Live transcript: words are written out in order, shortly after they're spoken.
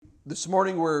This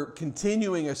morning we're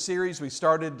continuing a series we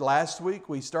started last week.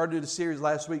 We started a series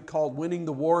last week called Winning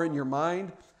the War in Your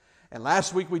Mind. And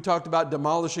last week we talked about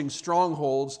demolishing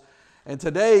strongholds. And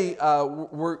today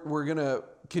we're going to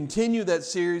continue that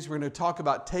series. We're going to talk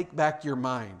about Take Back Your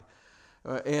Mind.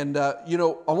 I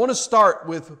want to start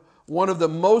with one of the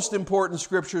most important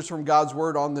scriptures from God's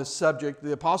Word on this subject.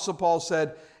 The Apostle Paul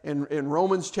said in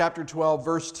Romans chapter 12,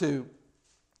 verse 2,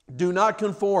 "Do not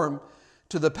conform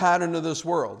to the pattern of this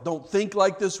world." Don't think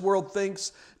like this world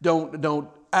thinks. Don't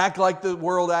act like the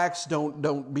world acts.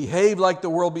 Don't behave like the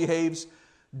world behaves.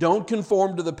 Don't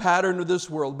conform to the pattern of this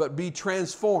world, but be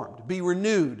transformed, be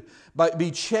renewed, be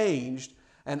changed.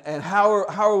 And how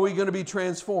are we going to be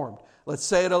transformed? Let's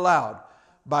say it aloud.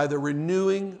 By the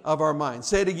renewing of our mind.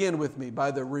 Say it again with me.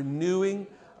 By the renewing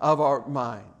of our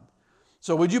mind.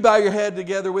 So would you bow your head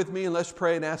together with me and let's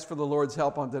pray and ask for the Lord's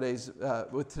help on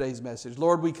with today's message.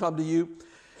 Lord, we come to you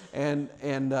and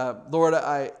Lord,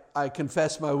 I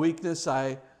confess my weakness.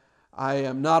 I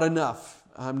am not enough.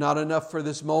 I'm not enough for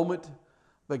this moment.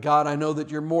 But God, I know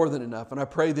that you're more than enough. And I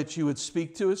pray that you would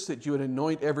speak to us, that you would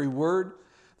anoint every word,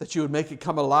 that you would make it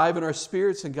come alive in our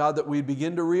spirits. And God, that we'd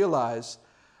begin to realize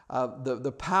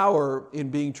the power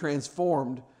in being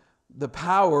transformed, the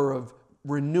power of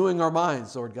renewing our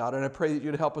minds, Lord God. And I pray that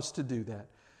you'd help us to do that.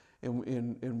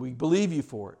 And we believe you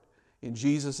for it. In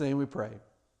Jesus' name we pray.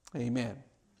 Amen.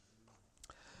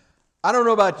 I don't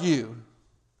know about you,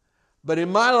 but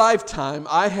in my lifetime,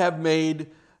 I have made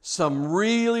some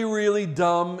really, really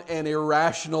dumb and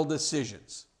irrational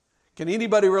decisions. Can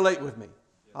anybody relate with me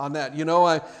on that? You know,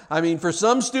 I mean, for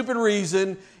some stupid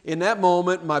reason, in that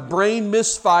moment, my brain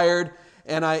misfired,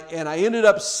 and I ended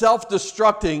up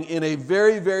self-destructing in a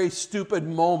very, very stupid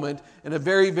moment and a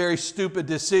very, very stupid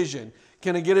decision.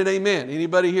 Can I get an amen?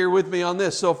 Anybody here with me on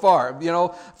this so far? You know,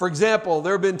 for example,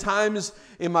 there have been times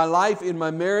in my life, in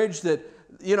my marriage that,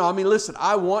 listen,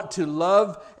 I want to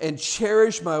love and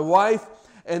cherish my wife,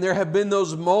 and there have been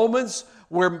those moments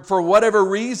where, for whatever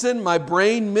reason, my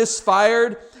brain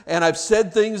misfired, and I've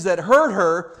said things that hurt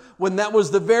her when that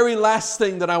was the very last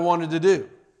thing that I wanted to do.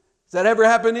 Does that ever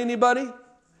happen to anybody?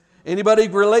 Anybody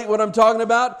relate what I'm talking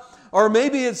about? Or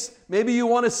maybe you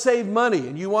want to save money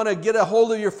and you want to get a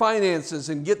hold of your finances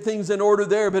and get things in order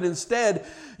there, but instead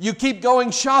you keep going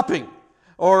shopping.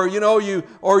 Or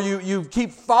you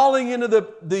keep falling into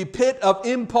the pit of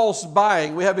impulse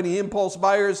buying. We have any impulse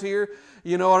buyers here?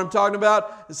 You know what I'm talking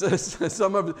about?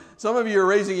 Some of you are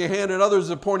raising your hand and others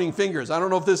are pointing fingers. I don't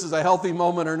know if this is a healthy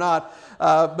moment or not.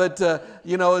 But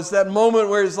it's that moment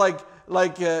where it's like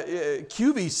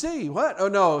QVC, what? Oh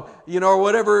no, or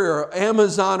whatever, or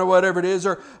Amazon or whatever it is.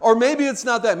 Or maybe it's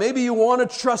not that. Maybe you want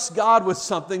to trust God with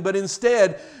something, but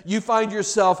instead you find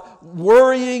yourself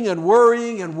worrying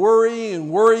over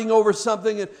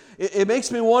something. And it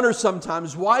makes me wonder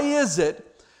sometimes, why is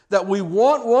it that we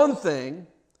want one thing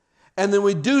and then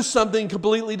we do something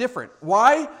completely different?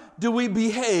 Why do we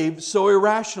behave so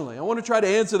irrationally? I want to try to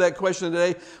answer that question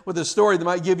today with a story that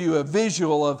might give you a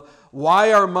visual of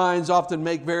why our minds often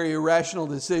make very irrational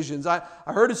decisions. I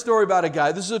heard a story about a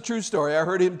guy. This is a true story. I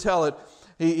heard him tell it.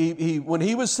 When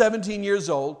he was 17 years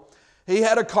old, he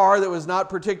had a car that was not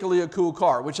particularly a cool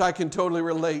car, which I can totally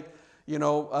relate.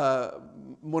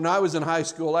 When I was in high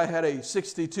school, I had a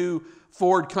 62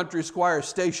 Ford Country Squire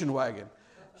station wagon.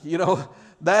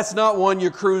 That's not one you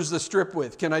cruise the strip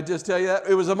with. Can I just tell you that?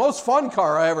 It was the most fun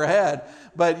car I ever had.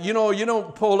 But you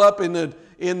don't pull up in a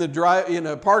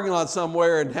parking lot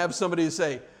somewhere and have somebody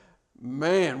say,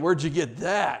 "Man, where'd you get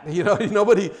that?"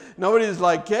 Nobody's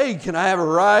like, "Hey, can I have a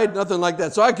ride?" Nothing like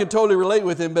that. So I can totally relate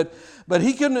with him. But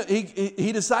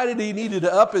he decided he needed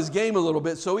to up his game a little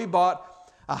bit. So he bought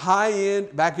a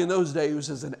high-end, back in those days,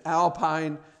 it was an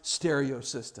Alpine stereo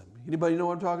system. Anybody know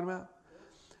what I'm talking about?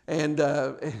 And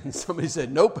somebody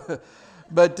said, "Nope."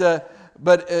 But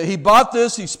he bought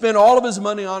this. He spent all of his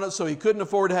money on it, so he couldn't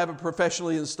afford to have it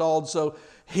professionally installed. So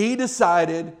he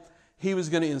decided he was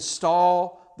going to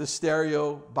install the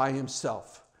stereo by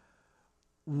himself,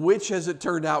 which, as it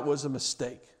turned out, was a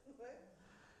mistake.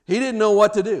 He didn't know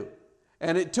what to do.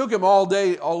 And it took him all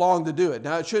day long to do it.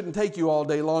 Now, it shouldn't take you all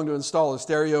day long to install a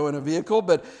stereo in a vehicle,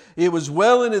 but it was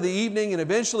well into the evening, and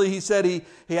eventually he said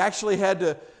he actually had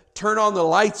to turn on the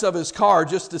lights of his car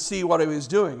just to see what he was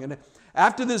doing. And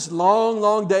after this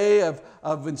long day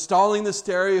of installing the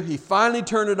stereo, he finally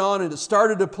turned it on and it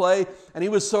started to play, and he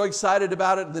was so excited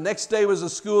about it. The next day was a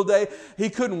school day. He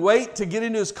couldn't wait to get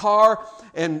into his car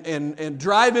and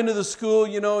drive into the school,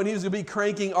 and he was going to be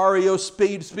cranking REO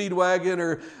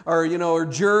Speedwagon or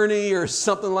Journey or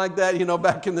something like that,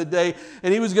 back in the day.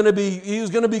 And he was going to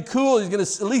be cool. He was going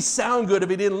to at least sound good if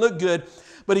he didn't look good.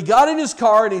 But he got in his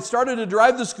car and he started to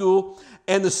drive to school,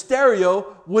 and the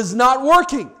stereo was not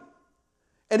working.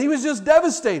 And he was just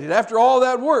devastated after all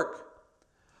that work.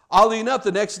 Oddly enough,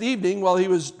 the next evening while he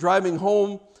was driving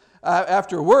home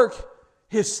after work,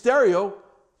 his stereo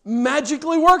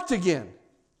magically worked again.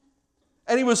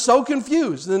 And he was so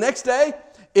confused. The next day,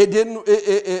 it didn't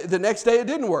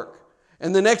work.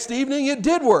 And the next evening, it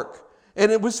did work. And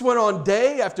it just went on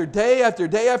day after day after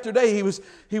day after day.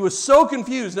 He was so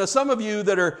confused. Now, some of you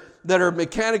that are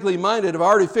mechanically minded have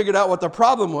already figured out what the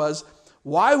problem was.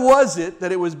 Why was it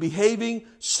that it was behaving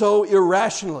so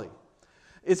irrationally?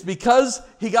 It's because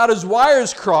he got his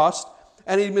wires crossed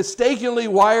and he mistakenly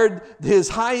wired his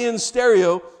high-end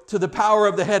stereo to the power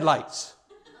of the headlights.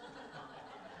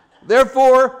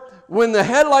 Therefore, when the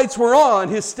headlights were on,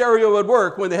 his stereo would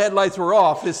work. When the headlights were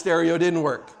off, his stereo didn't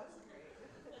work.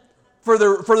 For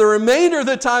the remainder of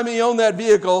the time he owned that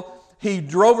vehicle, he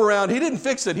drove around. He didn't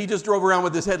fix it. He just drove around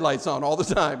with his headlights on all the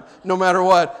time, no matter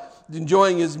what,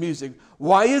 enjoying his music.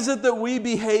 Why is it that we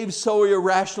behave so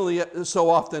irrationally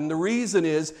so often? The reason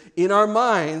is, in our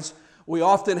minds, we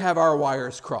often have our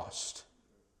wires crossed.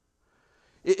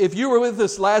 If you were with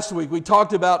us last week, we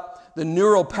talked about the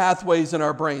neural pathways in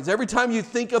our brains. Every time you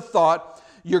think a thought,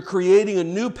 you're creating a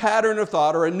new pattern of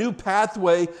thought or a new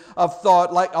pathway of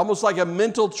thought, almost like a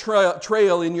mental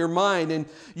trail in your mind. And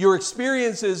your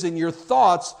experiences and your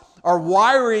thoughts are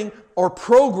wiring or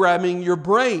programming your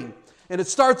brain. And it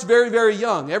starts very, very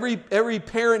young. Every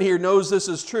parent here knows this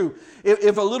is true.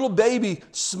 If a little baby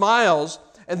smiles,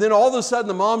 and then all of a sudden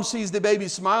the mom sees the baby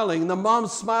smiling, and the mom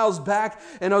smiles back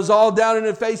and is all down in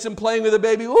the face and playing with the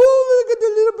baby. Ooh, look at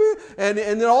the little baby.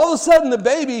 And then all of a sudden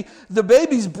the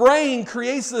baby's brain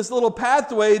creates this little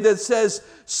pathway that says,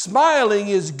 smiling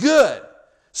is good.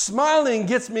 Smiling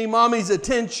gets me mommy's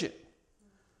attention.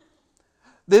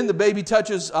 Then the baby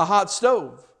touches a hot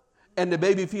stove and the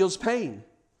baby feels pain.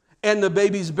 And the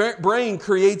baby's brain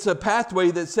creates a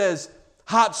pathway that says,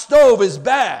 hot stove is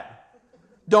bad.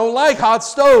 Don't like hot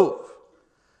stove.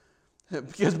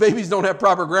 Because babies don't have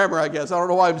proper grammar, I guess. I don't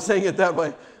know why I'm saying it that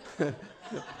way.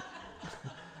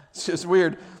 It's just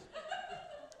weird.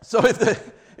 So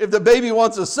if the baby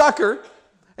wants a sucker,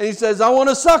 and he says, I want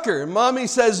a sucker, and mommy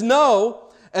says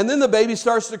no, and then the baby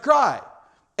starts to cry.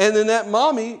 And then that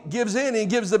mommy gives in and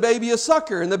gives the baby a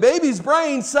sucker. And the baby's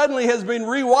brain suddenly has been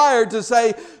rewired to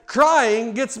say,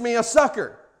 crying gets me a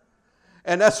sucker.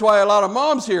 And that's why a lot of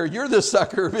moms here, you're the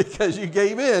sucker because you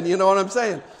gave in. You know what I'm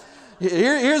saying?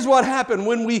 Here's what happened.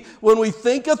 When we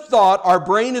think a thought, our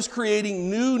brain is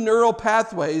creating new neural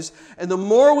pathways. And the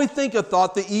more we think a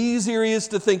thought, the easier it is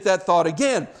to think that thought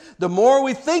again. The more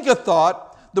we think a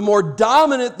thought, the more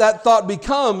dominant that thought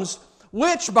becomes,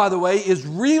 which, by the way, is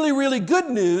really, really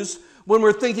good news when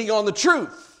we're thinking on the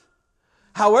truth.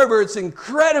 However, it's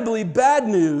incredibly bad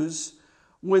news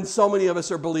when so many of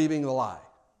us are believing the lie.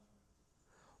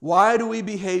 Why do we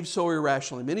behave so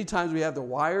irrationally? Many times we have the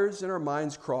wires in our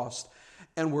minds crossed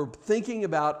and we're thinking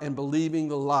about and believing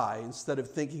the lie instead of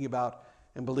thinking about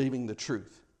and believing the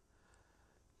truth.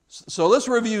 So let's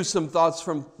review some thoughts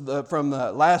from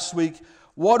last week.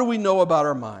 What do we know about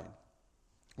our mind?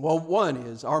 Well, one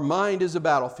is our mind is a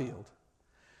battlefield.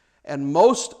 And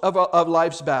most of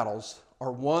life's battles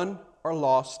are won or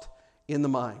lost in the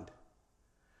mind.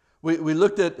 We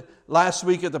looked at last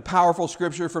week at the powerful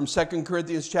scripture from 2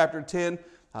 Corinthians chapter 10.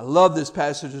 I love this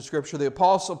passage of scripture. The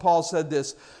Apostle Paul said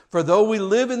this, for though we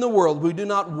live in the world, we do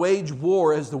not wage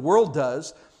war as the world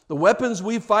does. The weapons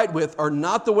we fight with are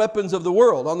not the weapons of the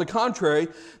world. On the contrary,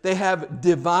 they have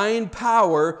divine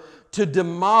power to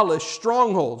demolish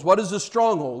strongholds. What is a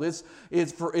stronghold?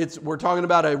 We're talking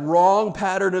about a wrong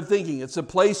pattern of thinking. It's a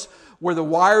place where the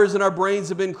wires in our brains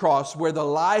have been crossed, where the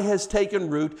lie has taken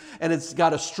root, and it's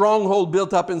got a stronghold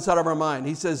built up inside of our mind.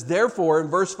 He says, therefore, in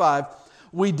verse 5,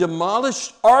 we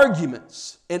demolish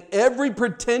arguments and every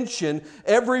pretension,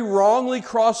 every wrongly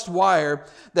crossed wire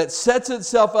that sets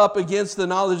itself up against the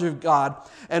knowledge of God,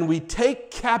 and we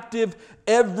take captive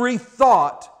every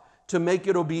thought to make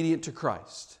it obedient to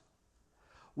Christ.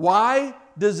 Why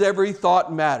does every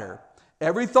thought matter?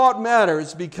 Every thought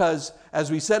matters because,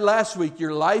 as we said last week,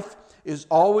 your life is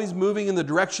always moving in the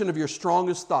direction of your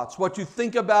strongest thoughts. What you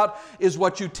think about is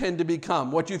what you tend to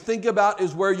become. What you think about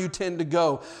is where you tend to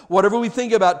go. Whatever we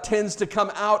think about tends to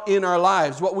come out in our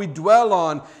lives. What we dwell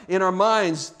on in our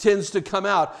minds tends to come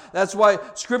out. That's why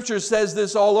Scripture says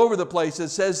this all over the place. It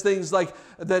says things like,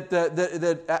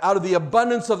 that out of the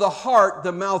abundance of the heart,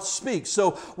 the mouth speaks.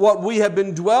 So what we have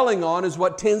been dwelling on is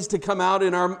what tends to come out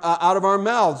out of our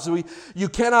mouths. You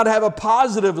cannot have a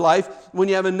positive life when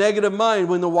you have a negative mind,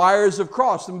 when the wires have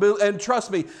crossed. And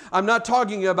trust me, I'm not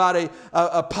talking about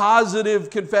a positive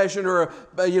confession or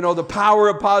the power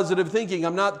of positive thinking.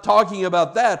 I'm not talking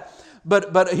about that.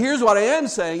 But here's what I am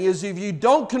saying is if you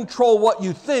don't control what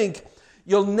you think,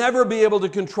 you'll never be able to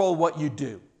control what you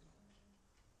do.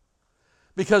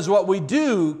 Because what we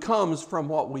do comes from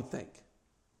what we think,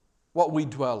 what we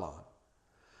dwell on.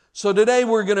 So today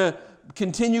we're going to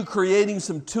continue creating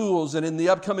some tools, and in the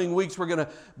upcoming weeks we're going to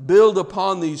build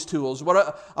upon these tools.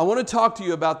 I want to talk to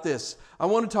you about this. I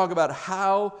want to talk about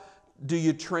how do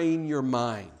you train your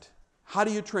mind. How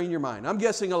do you train your mind? I'm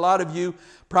guessing a lot of you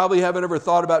probably haven't ever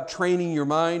thought about training your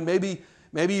mind. Maybe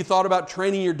you thought about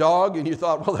training your dog and you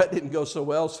thought, well, that didn't go so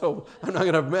well, so I'm not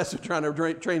going to mess with trying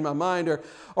to train my mind.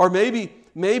 Or maybe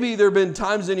there have been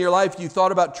times in your life you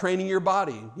thought about training your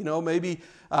body. Maybe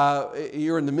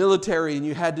you're in the military and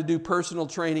you had to do personal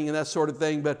training and that sort of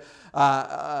thing. But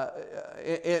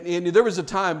and there was a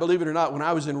time, believe it or not, when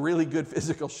I was in really good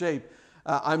physical shape.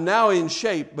 I'm now in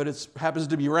shape, but it happens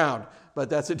to be round. But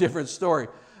that's a different story.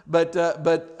 But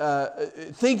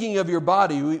thinking of your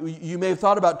body, you may have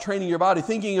thought about training your body.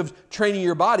 Thinking of training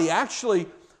your body actually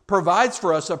provides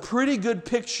for us a pretty good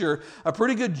picture, a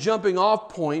pretty good jumping off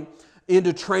point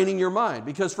into training your mind.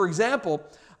 Because, for example,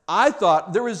 I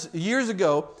thought there was years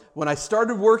ago when I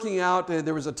started working out,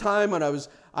 there was a time when I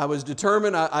was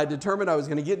determined. I determined I was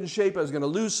going to get in shape. I was going to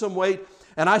lose some weight.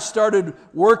 And I started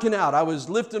working out. I was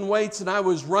lifting weights and I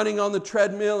was running on the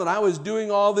treadmill and I was doing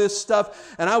all this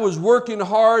stuff and I was working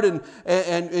hard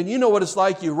and you know what it's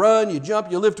like. You run, you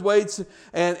jump, you lift weights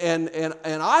and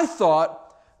I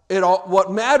thought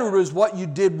what mattered was what you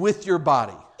did with your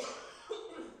body.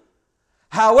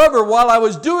 However, while I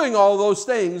was doing all those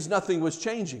things, nothing was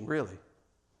changing really.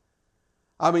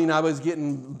 I mean, I was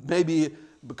getting maybe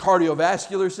the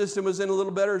cardiovascular system was in a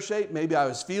little better shape. Maybe I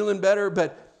was feeling better,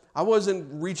 but I wasn't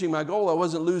reaching my goal. I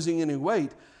wasn't losing any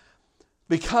weight.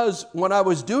 Because when I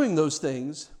was doing those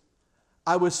things,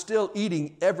 I was still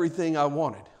eating everything I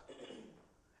wanted.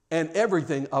 And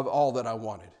everything of all that I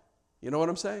wanted. You know what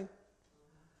I'm saying?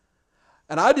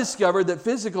 And I discovered that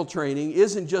physical training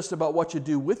isn't just about what you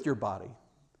do with your body.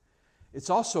 It's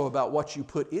also about what you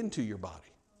put into your body.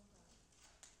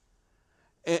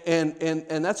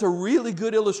 And that's a really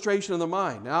good illustration of the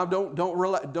mind. Now,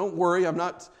 don't worry. I'm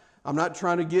not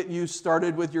trying to get you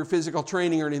started with your physical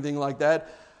training or anything like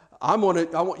that. I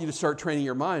want you to start training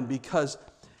your mind because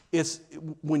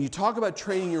when you talk about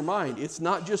training your mind, it's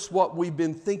not just what we've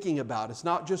been thinking about. It's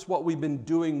not just what we've been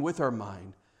doing with our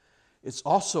mind. It's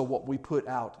also what we put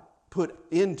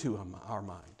into our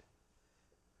mind.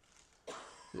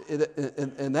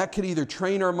 And that could either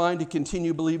train our mind to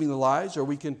continue believing the lies, or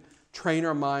we can train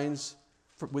our minds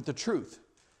with the truth.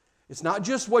 It's not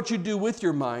just what you do with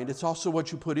your mind, it's also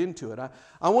what you put into it.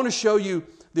 I want to show you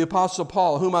the Apostle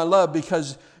Paul, whom I love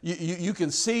because you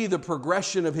can see the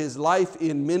progression of his life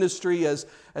in ministry as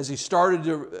he started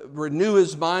to renew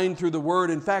his mind through the Word.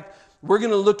 In fact, we're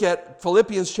going to look at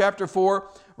Philippians chapter 4.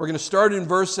 We're going to start in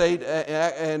verse 8.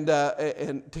 And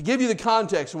to give you the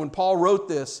context, when Paul wrote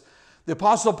this, the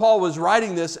Apostle Paul was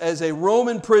writing this as a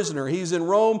Roman prisoner. He's in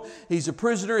Rome. He's a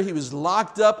prisoner. He was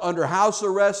locked up under house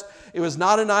arrest. It was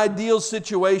not an ideal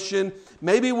situation.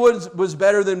 Maybe it was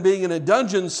better than being in a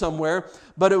dungeon somewhere,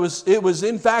 but it was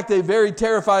in fact a very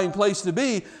terrifying place to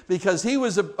be because he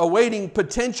was awaiting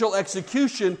potential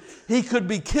execution. He could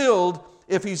be killed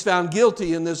if he's found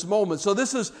guilty in this moment. So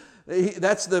that's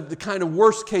the kind of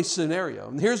worst case scenario.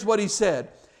 And here's what he said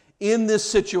in this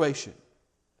situation.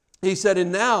 He said,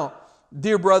 "And now,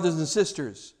 dear brothers and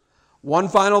sisters, one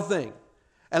final thing."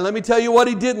 And let me tell you what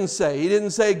he didn't say. He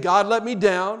didn't say, "God let me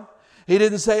down." He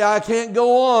didn't say, "I can't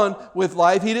go on with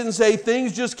life." He didn't say,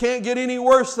 "Things just can't get any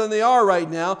worse than they are right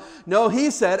now." No, he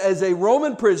said, as a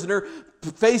Roman prisoner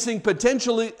facing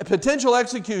potential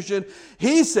execution,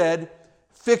 he said,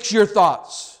 "Fix your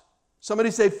thoughts."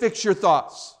 Somebody say, "Fix your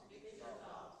thoughts."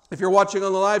 If you're watching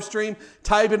on the live stream,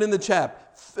 type it in the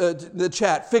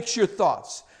chat. Fix your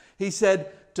thoughts. He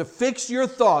said, to fix your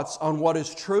thoughts on what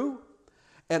is true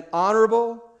and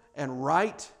honorable and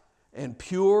right and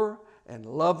pure and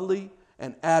lovely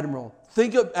and admirable.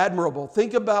 Think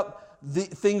about the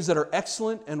things that are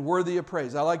excellent and worthy of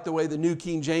praise. I like the way the New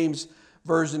King James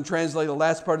Version translates the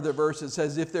last part of the verse. It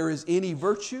says, "If there is any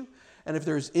virtue and if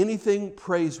there is anything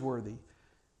praiseworthy,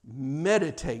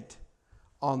 meditate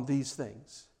on these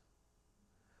things."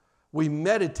 We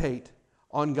meditate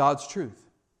on God's truth.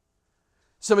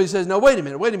 Somebody says, no, wait a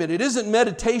minute. It isn't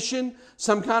meditation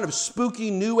some kind of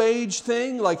spooky new age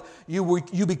thing? Like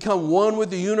you become one with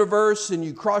the universe and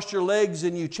you cross your legs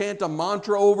and you chant a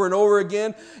mantra over and over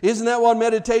again? Isn't that what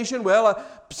meditation? Well,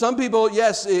 some people,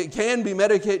 yes, it can be,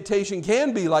 meditation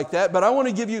can be like that, but I want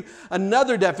to give you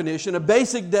another definition, a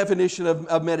basic definition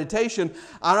of meditation,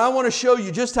 and I want to show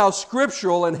you just how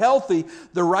scriptural and healthy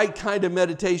the right kind of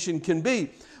meditation can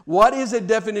be. What is a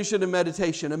definition of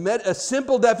meditation? A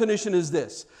simple definition is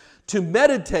this. To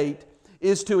meditate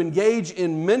is to engage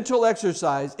in mental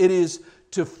exercise. It is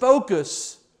to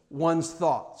focus one's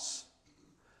thoughts.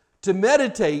 To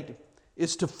meditate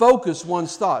is to focus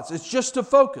one's thoughts. It's just to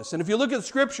focus. And if you look at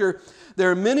Scripture, there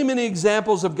are many, many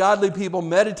examples of godly people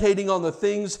meditating on the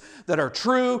things that are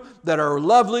true, that are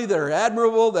lovely, that are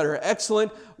admirable, that are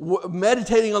excellent,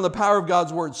 meditating on the power of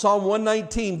God's Word. Psalm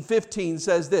 119:15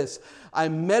 says this, I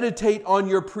meditate on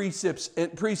your precepts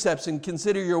and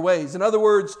consider your ways. In other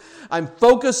words, I'm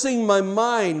focusing my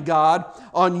mind, God,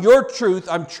 on your truth.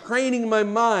 I'm training my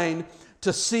mind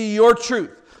to see your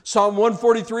truth. Psalm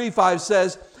 143:5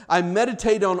 says, I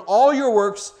meditate on all your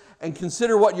works and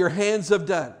consider what your hands have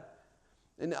done.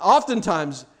 And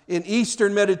oftentimes in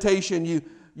Eastern meditation,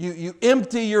 you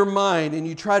empty your mind and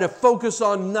you try to focus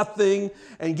on nothing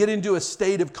and get into a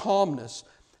state of calmness.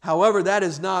 However, that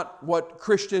is not what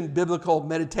Christian biblical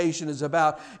meditation is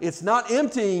about. It's not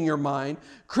emptying your mind.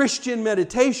 Christian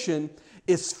meditation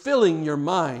is filling your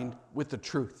mind with the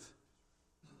truth.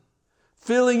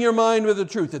 Filling your mind with the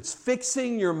truth. It's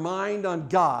fixing your mind on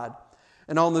God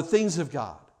and on the things of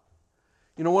God.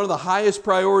 You know, one of the highest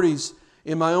priorities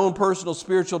in my own personal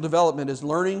spiritual development is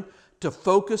learning to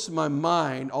focus my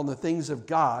mind on the things of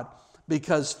God,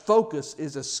 because focus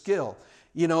is a skill.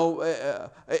 You know,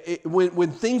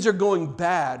 when things are going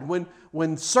bad,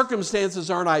 when circumstances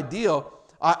aren't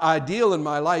ideal in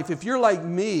my life, if you're like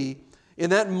me,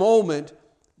 in that moment,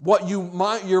 what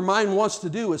your mind wants to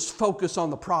do is focus on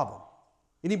the problem.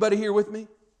 Anybody here with me?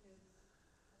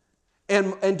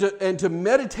 And to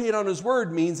meditate on His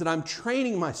Word means that I'm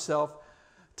training myself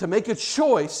to make a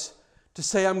choice to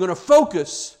say, I'm going to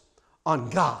focus on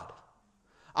God.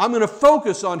 I'm going to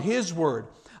focus on His Word.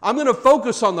 I'm going to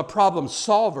focus on the problem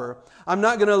solver. I'm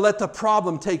not going to let the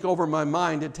problem take over my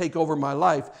mind and take over my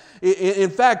life.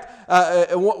 In fact,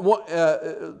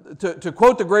 to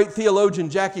quote the great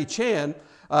theologian Jackie Chan,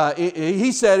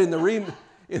 he said in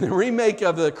the remake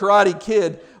of The Karate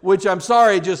Kid, which I'm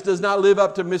sorry just does not live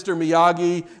up to Mr.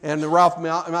 Miyagi and the Ralph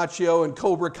Macchio and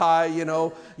Cobra Kai, you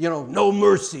know, no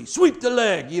mercy, sweep the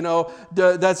leg,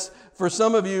 that's. For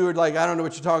some of you, like, I don't know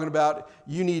what you're talking about.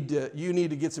 You need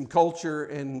to get some culture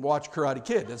and watch Karate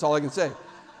Kid. That's all I can say.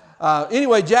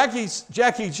 Anyway,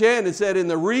 Jackie Chan had said in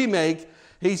the remake,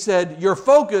 he said, your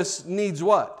focus needs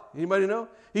what? Anybody know?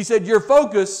 He said, your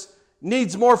focus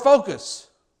needs more focus.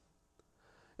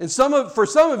 And for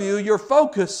some of you, your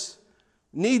focus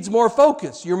needs more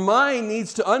focus. Your mind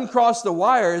needs to uncross the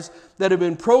wires that have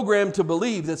been programmed to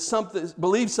believe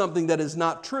something that is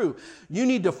not true. You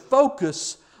need to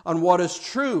focus on what is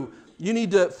true. You need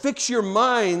to fix your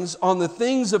minds on the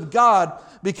things of God,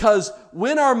 because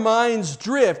when our minds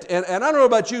drift, and I don't know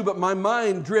about you, but my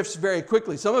mind drifts very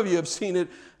quickly. Some of you have seen it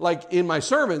like in my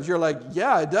sermons. You're like,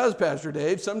 yeah, it does, Pastor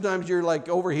Dave. Sometimes you're like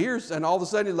over here, and all of a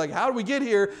sudden you're like, how did we get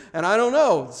here? And I don't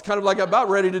know. It's kind of like I'm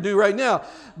about ready to do right now.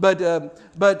 But I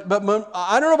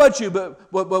don't know about you,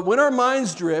 but when our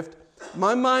minds drift,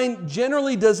 my mind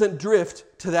generally doesn't drift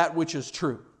to that which is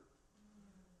true.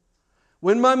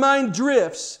 When my mind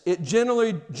drifts, it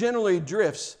generally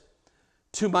drifts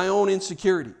to my own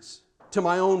insecurities, to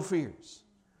my own fears.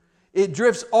 It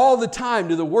drifts all the time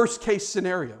to the worst case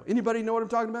scenario. Anybody know what I'm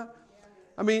talking about?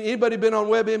 I mean, anybody been on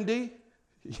WebMD?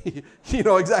 You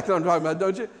know exactly what I'm talking about,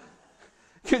 don't you?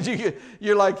 Because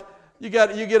you're like, you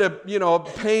get a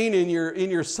pain in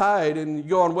your side, and you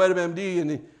go on WebMD,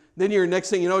 and then next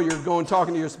thing you know, you're going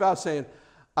talking to your spouse saying,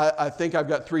 I think I've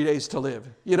got 3 days to live.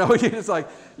 It's like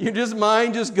your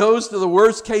mind just goes to the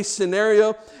worst case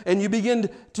scenario, and you begin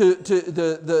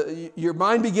your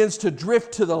mind begins to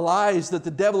drift to the lies that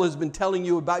the devil has been telling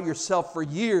you about yourself for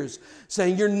years,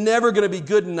 saying you're never going to be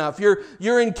good enough.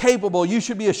 You're incapable. You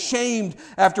should be ashamed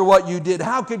after what you did.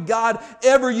 How could God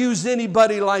ever use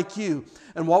anybody like you?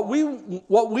 And what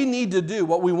we need to do,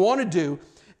 what we want to do,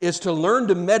 is to learn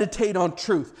to meditate on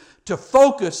truth, to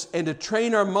focus and to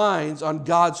train our minds on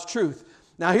God's truth.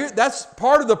 Now that's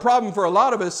part of the problem for a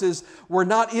lot of us, is we're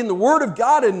not in the Word of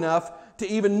God enough to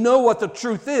even know what the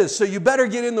truth is. So you better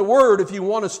get in the Word if you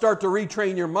want to start to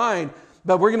retrain your mind.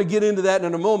 But we're going to get into that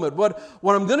in a moment. What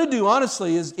I'm going to do,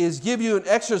 honestly, is give you an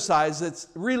exercise that's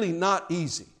really not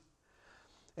easy.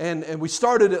 And we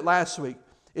started it last week.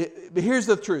 But here's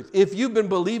the truth. If you've been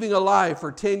believing a lie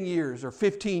for 10 years or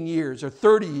 15 years or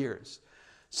 30 years,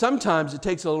 sometimes it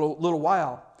takes a little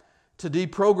while to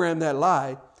deprogram that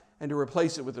lie and to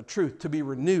replace it with the truth, to be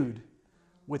renewed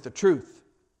with the truth.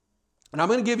 And I'm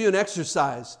going to give you an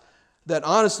exercise that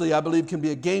honestly I believe can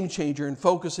be a game changer in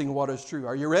focusing on what is true.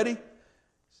 Are you ready?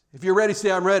 If you're ready,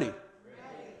 say, I'm ready.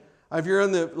 If you're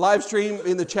in the live stream,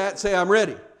 in the chat, say, I'm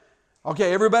ready.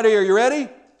 Okay, everybody, are you ready?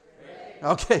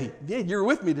 Okay, yeah, you're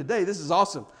with me today. This is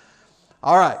awesome.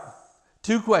 All right,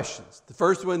 2 questions. The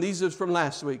first one, these are from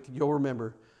last week, you'll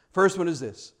remember. First one is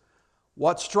this.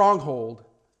 What stronghold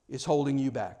is holding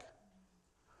you back?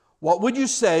 What would you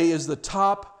say is the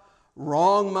top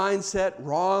wrong mindset,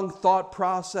 wrong thought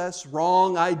process,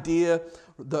 wrong idea?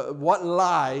 What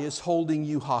lie is holding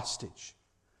you hostage?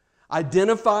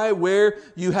 Identify where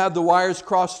you have the wires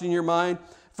crossed in your mind.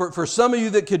 For some of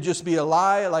you, that could just be a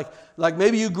lie. Like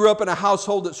maybe you grew up in a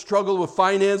household that struggled with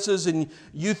finances and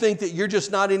you think that you're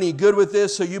just not any good with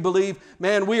this, so you believe,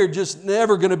 man, we are just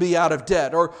never going to be out of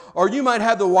debt. Or you might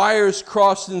have the wires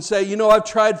crossed and say, you know, I've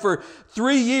tried for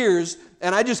 3 years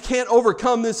and I just can't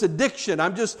overcome this addiction.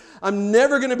 I'm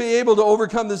never going to be able to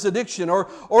overcome this addiction.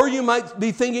 Or you might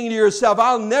be thinking to yourself,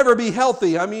 I'll never be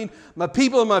healthy. I mean, my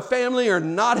people in my family are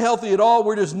not healthy at all.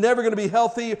 We're just never going to be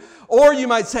healthy. Or you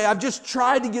might say, I've just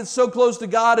tried to get so close to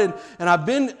God and I've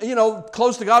been,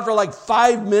 close to God for like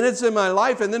 5 minutes in my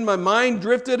life, and then my mind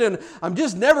drifted and I'm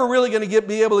just never really going to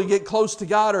be able to get close to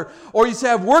God. Or you say,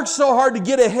 I've worked so hard to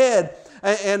get ahead,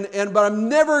 but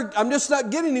I'm just not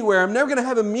getting anywhere. I'm never going to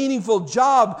have a meaningful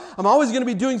job. I'm always going to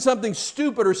be doing something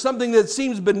stupid or something that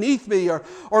seems beneath me.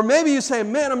 Or maybe you say,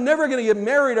 man, I'm never going to get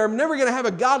married, or I'm never going to have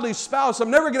a godly spouse.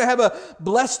 I'm never going to have a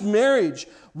blessed marriage.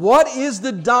 What is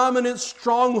the dominant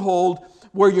stronghold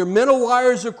where your mental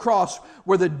wires are crossed,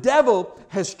 where the devil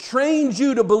has trained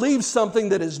you to believe something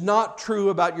that is not true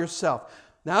about yourself?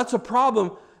 Now, that's a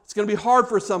problem. It's going to be hard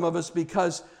for some of us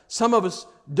because some of us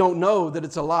don't know that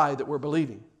it's a lie that we're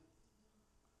believing.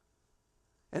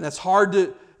 And that's hard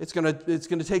it's going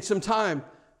to take some time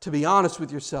to be honest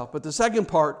with yourself. But the second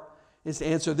part is to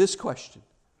answer this question.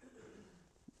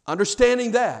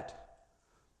 Understanding that,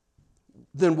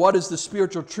 then what is the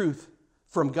spiritual truth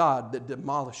from God that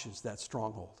demolishes that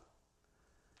stronghold?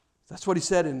 That's what he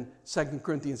said in 2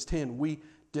 Corinthians 10. We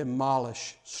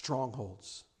demolish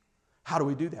strongholds. How do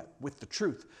we do that? With the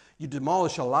truth. You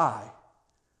demolish a lie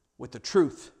with the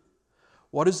truth.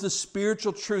 What is the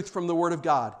spiritual truth from the Word of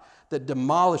God that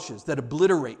demolishes, that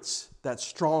obliterates that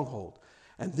stronghold?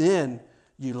 And then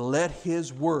you let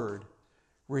His Word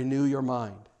renew your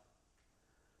mind.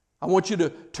 I want you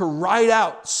to write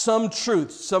out some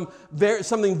truth,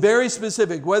 something very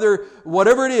specific,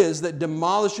 whatever it is that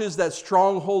demolishes that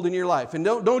stronghold in your life. And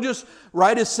don't just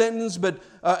write a sentence, but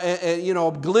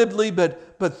glibly,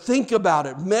 but think about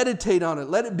it, meditate on it,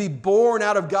 let it be born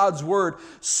out of God's Word.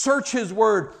 Search His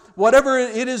Word. Whatever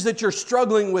it is that you're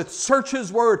struggling with, search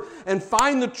His Word and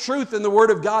find the truth in the Word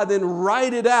of God. Then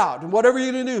write it out. And whatever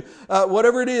you're going to do,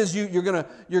 whatever it is, you're going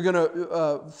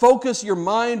to focus your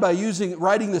mind by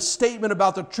writing the statement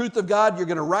about the truth of God. You're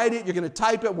going to write it. You're going to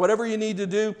type it. Whatever you need to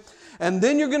do, and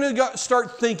then you're going to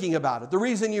start thinking about it. The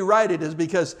reason you write it is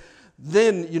because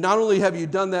then you not only have you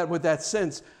done that with that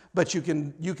sense, but you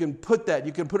can put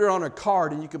it on a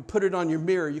card, and you can put it on your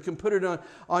mirror. You can put it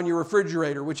on your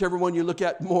refrigerator, whichever one you look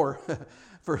at more.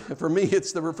 For me,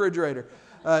 it's the refrigerator.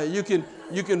 You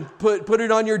can put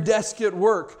it on your desk at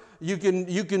work. You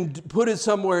can put it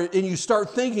somewhere, and you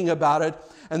start thinking about it.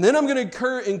 And then I'm going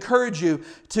to encourage you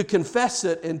to confess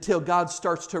it until God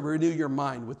starts to renew your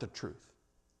mind with the truth.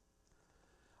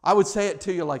 I would say it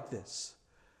to you like this.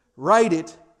 Write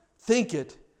it, think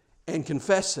it, and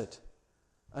confess it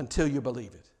until you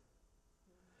believe it.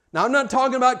 Now, I'm not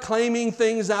talking about claiming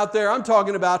things out there. I'm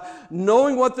talking about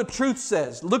knowing what the truth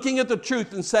says, looking at the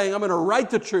truth and saying, I'm going to write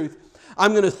the truth.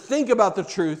 I'm going to think about the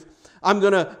truth. I'm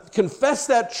going to confess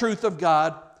that truth of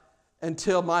God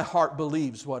until my heart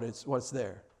believes what's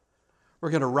there. We're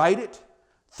going to write it,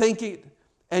 think it,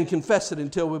 and confess it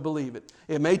until we believe it.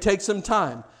 It may take some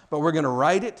time, but we're going to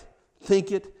write it,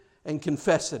 think it, and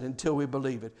confess it until we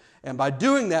believe it. And by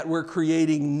doing that, we're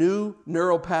creating new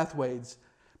neural pathways,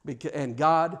 and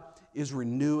God is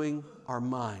renewing our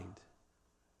mind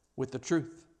with the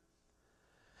truth.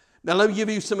 Now, let me give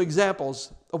you some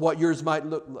examples of what yours might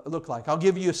look like. I'll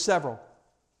give you several.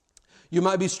 You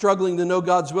might be struggling to know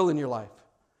God's will in your life.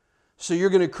 So you're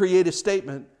going to create a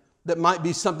statement that might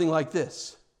be something like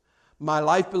this. My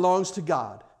life belongs to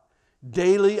God.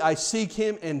 Daily I seek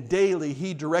Him, and daily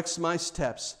He directs my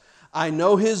steps. I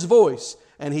know His voice,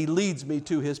 and He leads me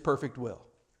to His perfect will.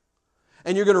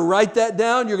 And you're going to write that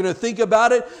down, you're going to think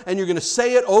about it, and you're going to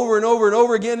say it over and over and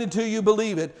over again until you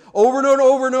believe it. Over and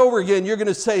over and over again, you're going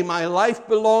to say, my life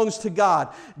belongs to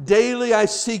God. Daily I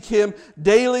seek Him.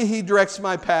 Daily He directs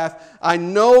my path. I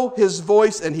know His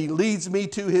voice, and He leads me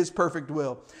to His perfect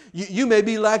will. You may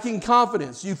be lacking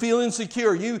confidence. You feel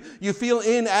insecure. You feel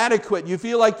inadequate. You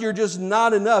feel like you're just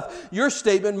not enough. Your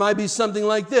statement might be something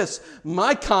like this: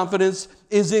 my confidence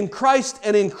is in Christ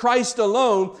and in Christ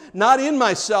alone, not in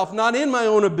myself, not in my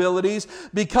own abilities.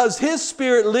 Because His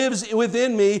Spirit lives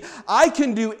within me, I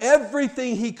can do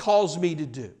everything He calls me to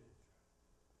do.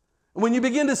 When you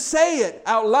begin to say it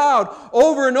out loud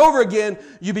over and over again,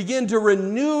 you begin to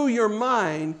renew your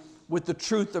mind with the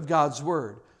truth of God's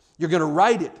Word. You're going to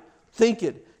write it, think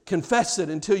it, confess it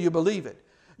until you believe it.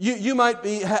 You might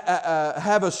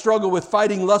have a struggle with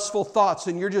fighting lustful thoughts,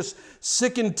 and you're just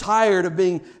sick and tired of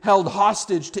being held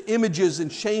hostage to images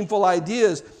and shameful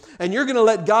ideas. And you're going to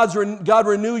let God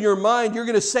renew your mind. You're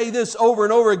going to say this over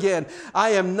and over again: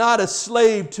 I am not a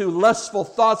slave to lustful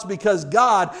thoughts, because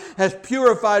God has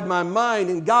purified my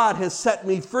mind and God has set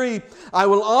me free. I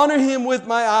will honor Him with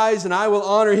my eyes and I will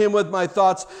honor Him with my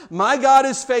thoughts. My God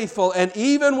is faithful, and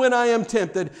even when I am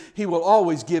tempted, He will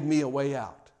always give me a way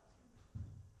out.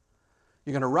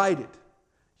 You're going to write it.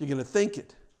 You're going to think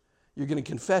it. You're going to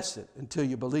confess it until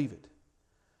you believe it.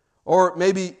 Or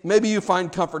maybe you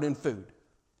find comfort in food.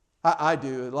 I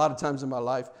do a lot of times in my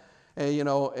life.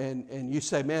 And you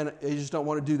say, man, I just don't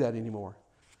want to do that anymore.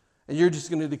 And you're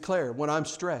just going to declare, when I'm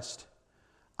stressed,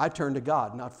 I turn to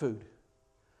God, not food.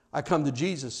 I come to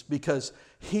Jesus because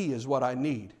He is what I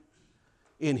need.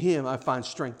 In Him I find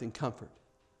strength and comfort.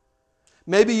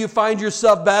 Maybe you find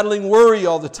yourself battling worry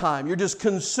all the time. You're just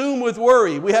consumed with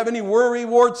worry. We have any worry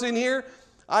warts in here?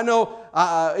 I know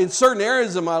in certain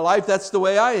areas of my life, that's the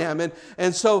way I am.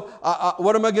 And so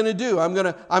what am I going to do? I'm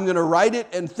going to write it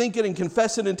and think it and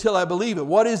confess it until I believe it.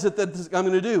 What is it that I'm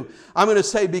going to do? I'm going to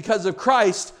say, because of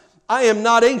Christ, I am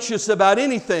not anxious about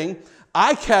anything.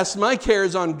 I cast my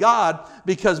cares on God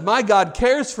because my God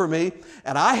cares for me,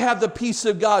 and I have the peace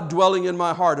of God dwelling in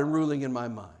my heart and ruling in my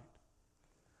mind.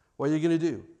 What are you going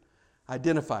to do?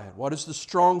 Identify it. What is the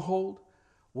stronghold?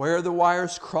 Where are the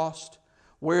wires crossed?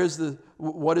 What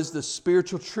is the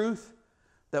spiritual truth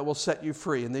that will set you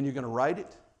free? And then you're going to write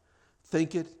it,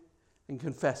 think it, and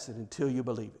confess it until you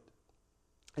believe it.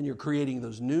 And you're creating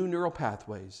those new neural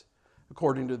pathways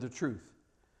according to the truth.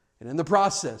 And in the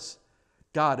process,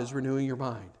 God is renewing your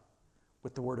mind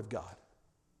with the Word of God.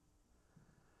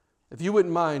 If you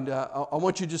wouldn't mind, I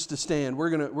want you just to stand.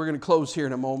 We're going to close here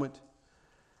in a moment.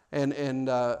 And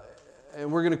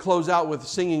we're going to close out with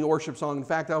singing a worship song. In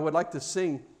fact, I would like to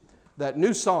sing that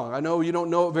new song. I know you don't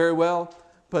know it very well,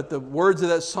 but the words of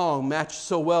that song match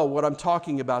so well what I'm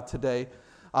talking about today.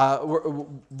 But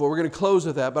we're going to close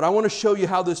with that. But I want to show you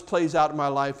how this plays out in my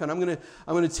life. And I'm going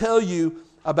to tell you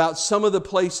about some of the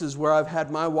places where I've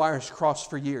had my wires crossed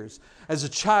for years. As a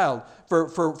child,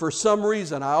 for some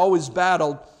reason, I always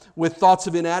battled with thoughts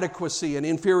of inadequacy and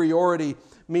inferiority,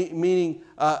 meaning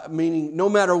no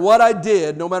matter what I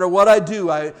did, no matter what I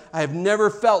do, I have never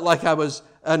felt like I was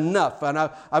enough. And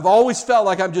I've always felt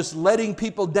like I'm just letting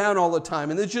people down all the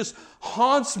time. And it just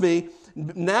haunts me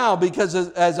now because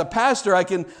as a pastor, I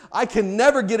can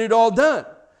never get it all done.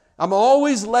 I'm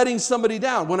always letting somebody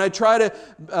down. When I try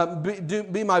to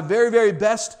be my very, very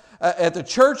best at the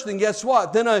church, then guess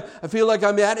what? Then I feel like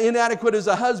I'm inadequate as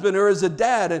a husband or as a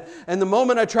dad. And the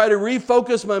moment I try to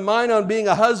refocus my mind on being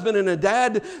a husband and a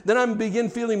dad, then I begin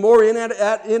feeling more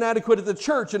inadequate at the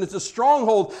church. And it's a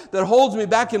stronghold that holds me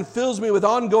back and fills me with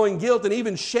ongoing guilt and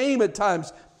even shame at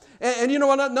times. And you know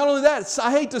what? Not only that,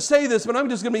 I hate to say this, but I'm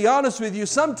just going to be honest with you.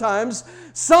 Sometimes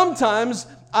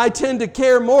I tend to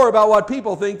care more about what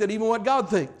people think than even what God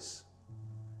thinks.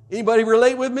 Anybody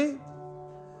relate with me?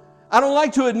 I don't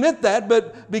like to admit that,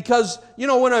 but because,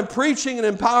 when I'm preaching and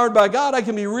empowered by God, I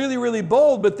can be really, really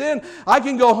bold. But then I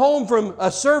can go home from a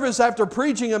service after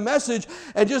preaching a message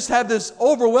and just have this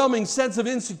overwhelming sense of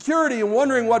insecurity and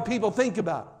wondering what people think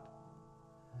about it.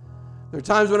 There are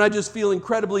times when I just feel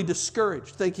incredibly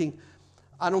discouraged, thinking,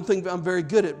 I don't think I'm very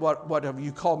good at what have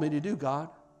you called me to do, God.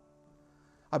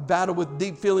 I battle with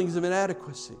deep feelings of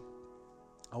inadequacy.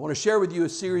 I want to share with you a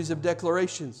series of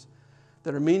declarations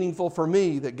that are meaningful for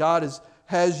me, that God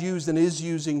has used and is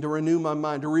using to renew my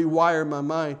mind, to rewire my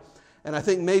mind. And I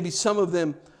think maybe some of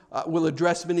them will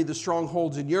address many of the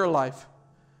strongholds in your life.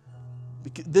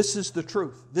 Because this is the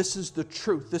truth. This is the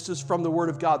truth. This is from the Word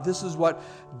of God. This is what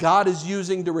God is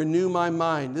using to renew my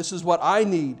mind. This is what I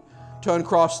need to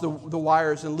uncross the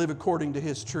wires and live according to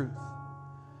His truth.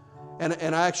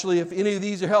 And actually, if any of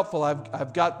these are helpful,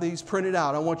 I've got these printed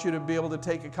out. I want you to be able to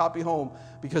take a copy home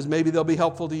because maybe they'll be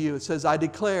helpful to you. It says, I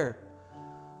declare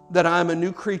that I am a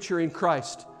new creature in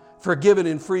Christ, forgiven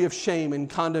and free of shame and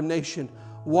condemnation,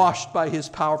 washed by His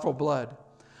powerful blood.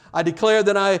 I declare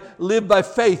that I live by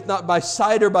faith, not by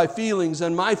sight or by feelings,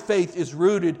 and my faith is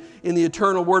rooted in the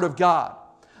eternal Word of God.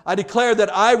 I declare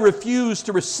that I refuse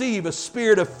to receive a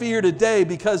spirit of fear today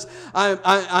because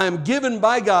I am given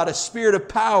by God a spirit of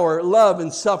power, love,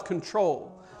 and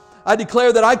self-control. I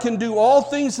declare that I can do all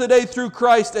things today through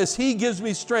Christ as He gives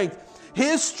me strength.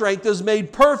 His strength is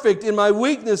made perfect in my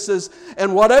weaknesses,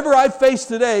 and whatever I face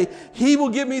today, He will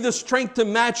give me the strength to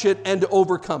match it and to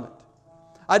overcome it.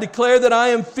 I declare that I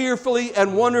am fearfully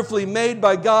and wonderfully made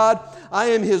by God. I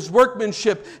am His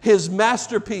workmanship, His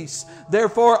masterpiece.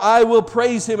 Therefore, I will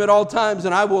praise Him at all times,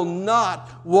 and I will not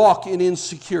walk in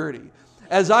insecurity.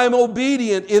 As I am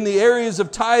obedient in the areas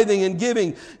of tithing and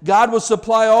giving, God will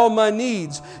supply all my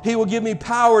needs. He will give me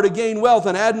power to gain wealth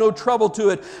and add no trouble to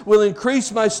it, will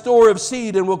increase my store of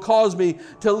seed, and will cause me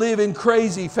to live in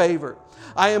crazy favor.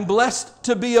 I am blessed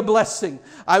to be a blessing.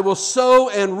 I will sow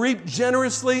and reap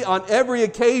generously on every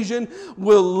occasion,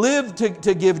 will live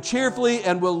to give cheerfully,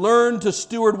 and will learn to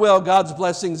steward well God's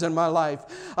blessings in my life.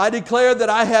 I declare that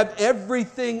I have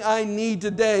everything I need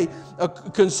today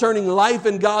concerning life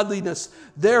and godliness.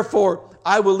 Therefore,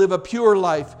 I will live a pure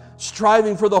life,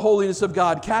 striving for the holiness of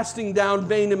God, casting down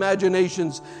vain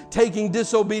imaginations, taking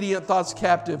disobedient thoughts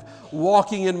captive,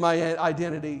 walking in my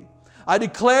identity. I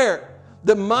declare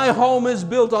that my home is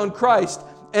built on Christ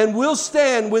and will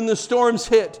stand when the storms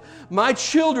hit. My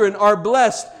children are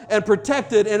blessed and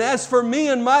protected, and as for me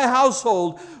and my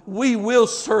household, we will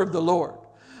serve the Lord.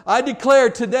 I declare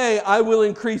today I will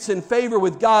increase in favor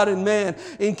with God and man,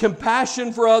 in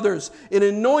compassion for others, in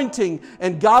anointing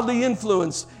and godly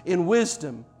influence, in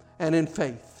wisdom and in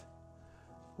faith.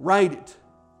 Write it,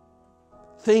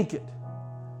 think it,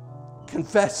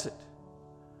 confess it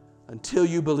until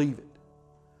you believe it.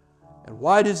 And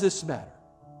why does this matter?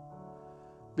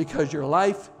 Because your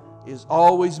life is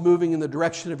always moving in the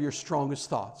direction of your strongest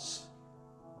thoughts.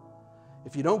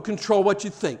 If you don't control what you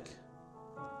think,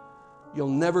 you'll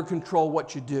never control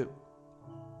what you do.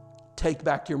 Take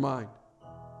back your mind.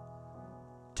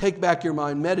 Take back your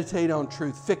mind. Meditate on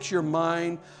truth. Fix your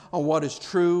mind on what is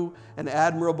true and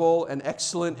admirable and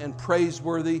excellent and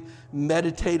praiseworthy.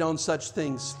 Meditate on such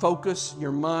things. Focus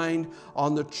your mind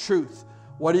on the truth.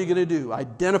 What are you going to do?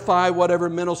 Identify whatever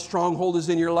mental stronghold is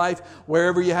in your life,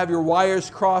 wherever you have your wires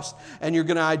crossed, and you're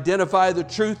going to identify the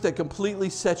truth that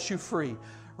completely sets you free.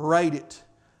 Write it,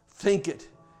 think it,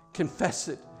 confess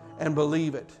it, and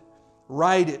believe it.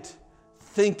 Write it,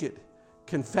 think it,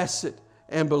 confess it,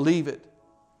 and believe it.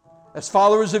 As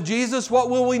followers of Jesus,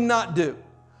 what will we not do?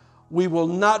 We will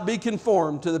not be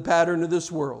conformed to the pattern of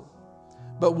this world,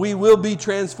 but we will be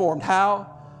transformed.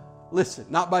 How? Listen,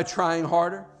 not by trying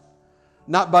harder,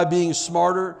 not by being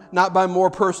smarter, not by more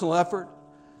personal effort,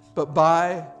 but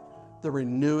by the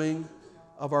renewing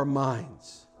of our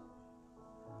minds.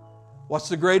 What's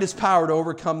the greatest power to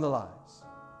overcome the lies?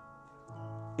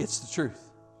 It's the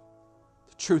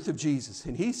truth of Jesus.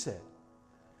 And He said,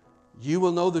 you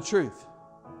will know the truth,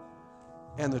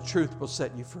 and the truth will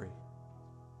set you free.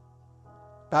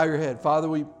 Bow your head. Father,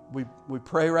 we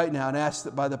pray right now and ask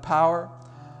that by the power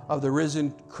of the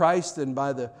risen Christ and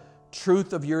by the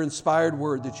truth of your inspired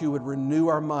word, that you would renew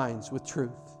our minds with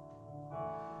truth.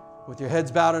 With your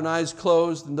heads bowed and eyes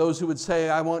closed, and those who would say,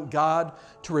 I want God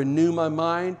to renew my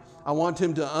mind, I want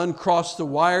Him to uncross the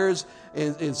wires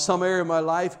in some area of my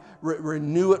life,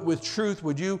 renew it with truth.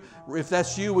 Would you, if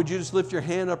that's you, would you just lift your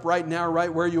hand up right now,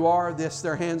 right where you are? Yes,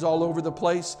 there are hands all over the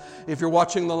place. If you're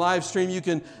watching the live stream, you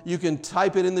can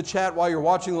type it in the chat while you're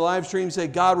watching the live stream. Say,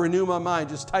 God, renew my mind.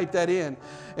 Just type that in.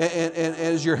 And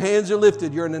as your hands are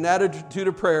lifted, you're in an attitude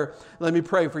of prayer. Let me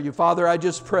pray for you. Father, I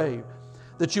just pray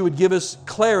that you would give us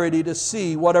clarity to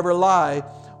see whatever lie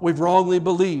we've wrongly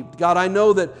believed. God, I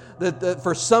know that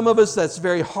for some of us that's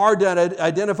very hard to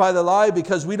identify the lie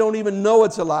because we don't even know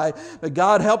it's a lie. But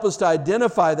God, help us to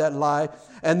identify that lie.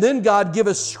 And then God, give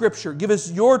us Scripture. Give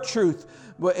us your truth.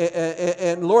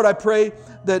 And Lord, I pray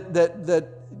that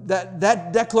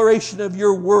declaration of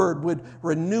your word would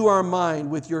renew our mind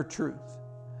with your truth.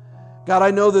 God,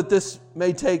 I know that this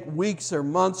may take weeks or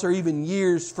months or even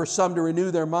years for some to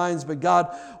renew their minds, but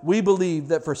God, we believe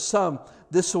that for some,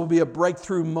 this will be a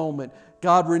breakthrough moment.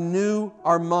 God, renew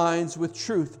our minds with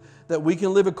truth, that we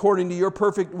can live according to your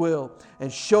perfect will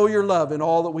and show your love in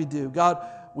all that we do. God,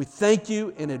 we thank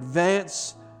you in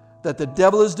advance that the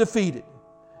devil is defeated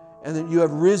and that you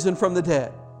have risen from the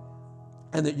dead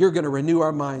and that you're going to renew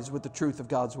our minds with the truth of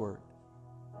God's word.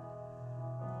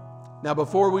 Now,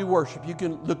 before we worship, you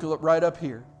can look right up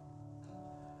here.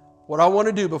 What I want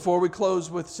to do before we close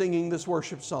with singing this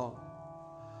worship song,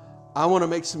 I want to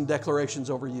make some declarations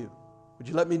over you. Would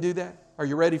you let me do that? Are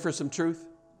you ready for some truth?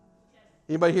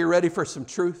 Anybody here ready for some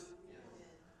truth?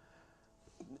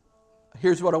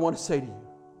 Here's what I want to say to you.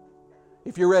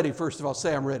 If you're ready, first of all,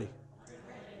 say, I'm ready.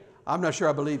 I'm not sure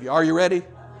I believe you. Are you ready?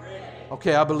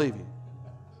 Okay, I believe you.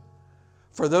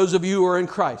 For those of you who are in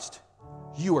Christ,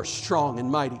 you are strong and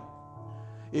mighty.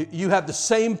 You have the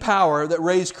same power that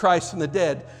raised Christ from the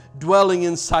dead dwelling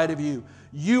inside of you.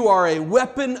 You are a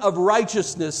weapon of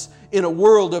righteousness in a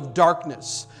world of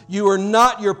darkness. You are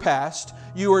not your past.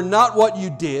 You are not what you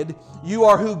did. You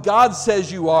are who God says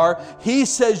you are. He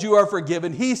says you are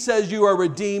forgiven. He says you are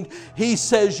redeemed. He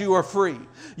says you are free.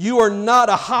 You are not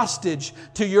a hostage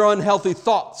to your unhealthy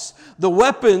thoughts. The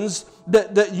weapons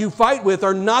that you fight with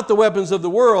are not the weapons of the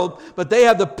world, but they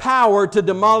have the power to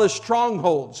demolish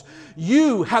strongholds.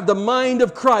 You have the mind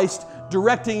of Christ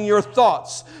directing your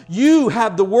thoughts. You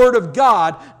have the Word of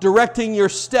God directing your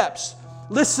steps.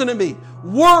 Listen to me.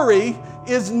 Worry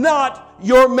is not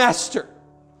your master.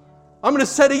 I'm going to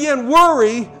say it again.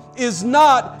 Worry is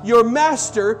not your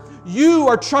master. You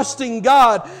are trusting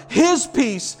God. His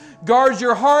peace guards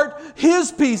your heart.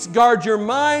 His peace guards your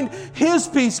mind. His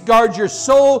peace guards your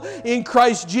soul in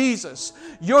Christ Jesus.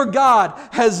 Your God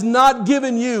has not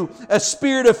given you a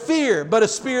spirit of fear, but a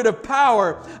spirit of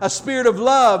power, a spirit of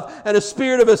love, and a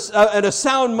spirit of a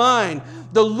sound mind.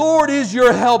 The Lord is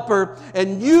your helper,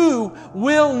 and you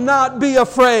will not be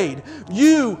afraid.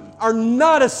 You are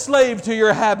not a slave to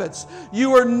your habits.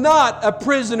 You are not a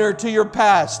prisoner to your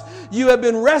past. You have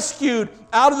been rescued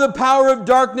out of the power of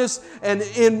darkness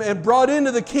and brought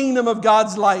into the kingdom of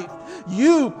God's light.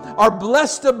 You are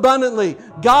blessed abundantly.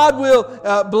 God will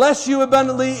bless you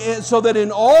abundantly so that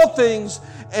in all things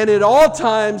and at all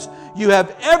times you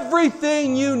have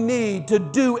everything you need to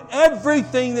do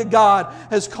everything that God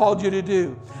has called you to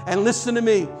do. And listen to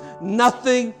me,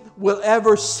 nothing will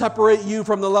ever separate you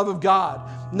from the love of God.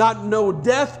 No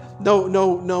death,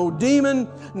 no demon,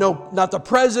 not the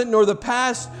present nor the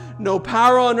past, no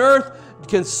power on earth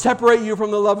can separate you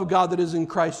from the love of God that is in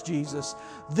Christ Jesus.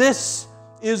 This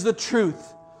is the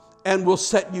truth and will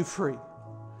set you free.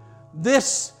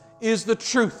 This is the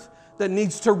truth that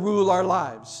needs to rule our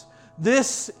lives.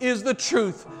 This is the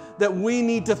truth that we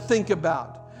need to think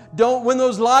about. When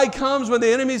those lies comes, when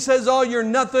the enemy says, oh, you're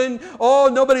nothing, oh,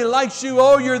 nobody likes you,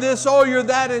 oh, you're this, oh, you're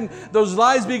that, and those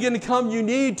lies begin to come, you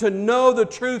need to know the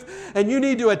truth, and you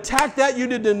need to attack that. You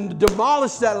need to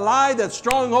demolish that lie, that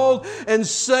stronghold, and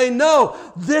say, no,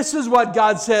 this is what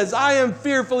God says. I am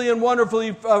fearfully and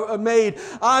wonderfully made.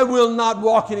 I will not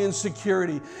walk in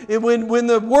insecurity. When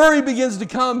the worry begins to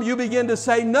come, you begin to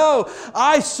say, no,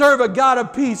 I serve a God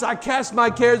of peace. I cast my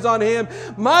cares on Him.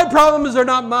 My problems are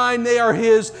not mine, they are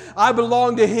His. I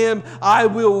belong to Him. I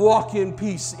will walk in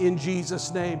peace in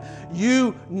Jesus' name.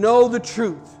 You know the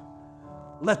truth.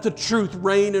 Let the truth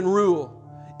reign and rule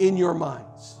in your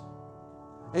minds.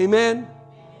 Amen?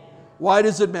 Why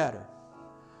does it matter?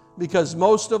 Because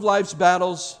most of life's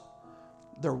battles,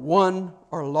 they're won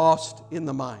or lost in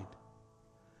the mind.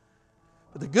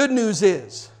 But the good news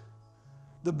is,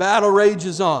 the battle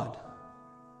rages on,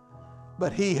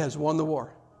 but He has won the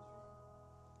war.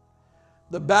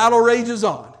 The battle rages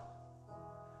on,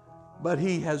 but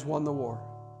He has won the war.